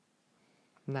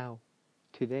Now,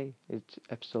 today,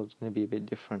 episode's going to be a bit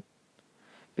different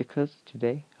because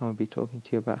today I'm going to be talking to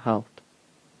you about health.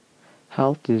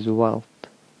 Health is wealth.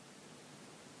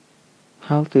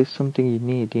 Health is something you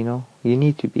need, You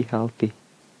need to be healthy.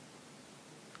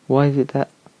 Why is it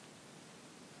that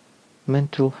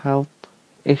mental health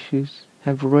issues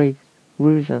have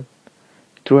risen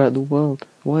throughout the world?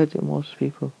 Why is it most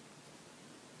people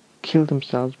kill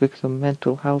themselves because of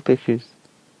mental health issues?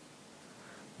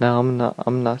 Now,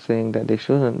 I'm not saying that they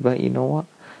shouldn't, but you know what?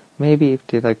 Maybe if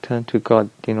they turn to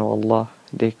God, Allah,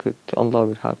 Allah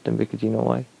will help them, because you know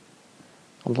why?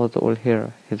 Allah is the all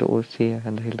hearer, He's the all seer,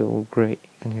 and He's the all great,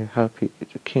 and He'll help you. He's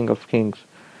the King of Kings.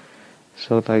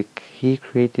 So He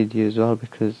created you as well,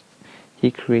 because He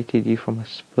created you from a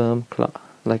sperm clot,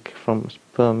 from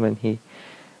sperm.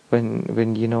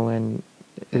 When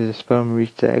the sperm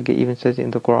reached the egg, it even says it in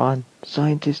the Quran.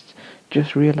 Scientists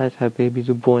just realized how babies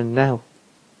are born now.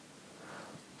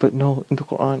 But no, in the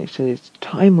Quran it says it's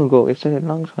time ago. It said a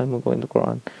long time ago in the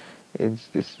Quran.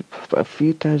 It's a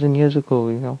few thousand years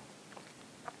ago,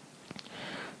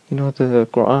 the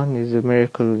Quran is a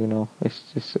miracle, It's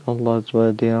just Allah's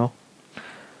word,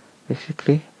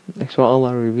 Basically, that's what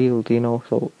Allah revealed,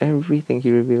 So everything He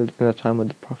revealed in the time of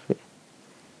the Prophet.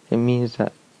 It means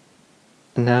that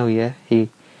now,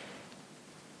 it's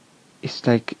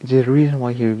the reason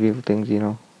why He revealed things,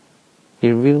 He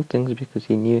revealed things because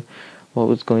He knew what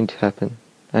was going to happen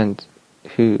and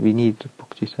who we need the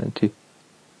book to send to.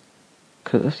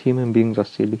 Because us human beings are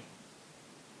silly.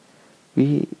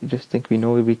 We just think we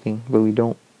know everything, but we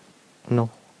don't. No.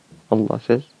 Allah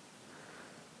says,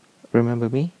 remember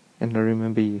me, and I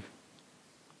remember you.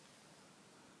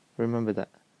 Remember that.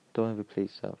 Don't ever play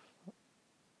yourself.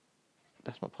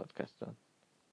 That's my podcast done.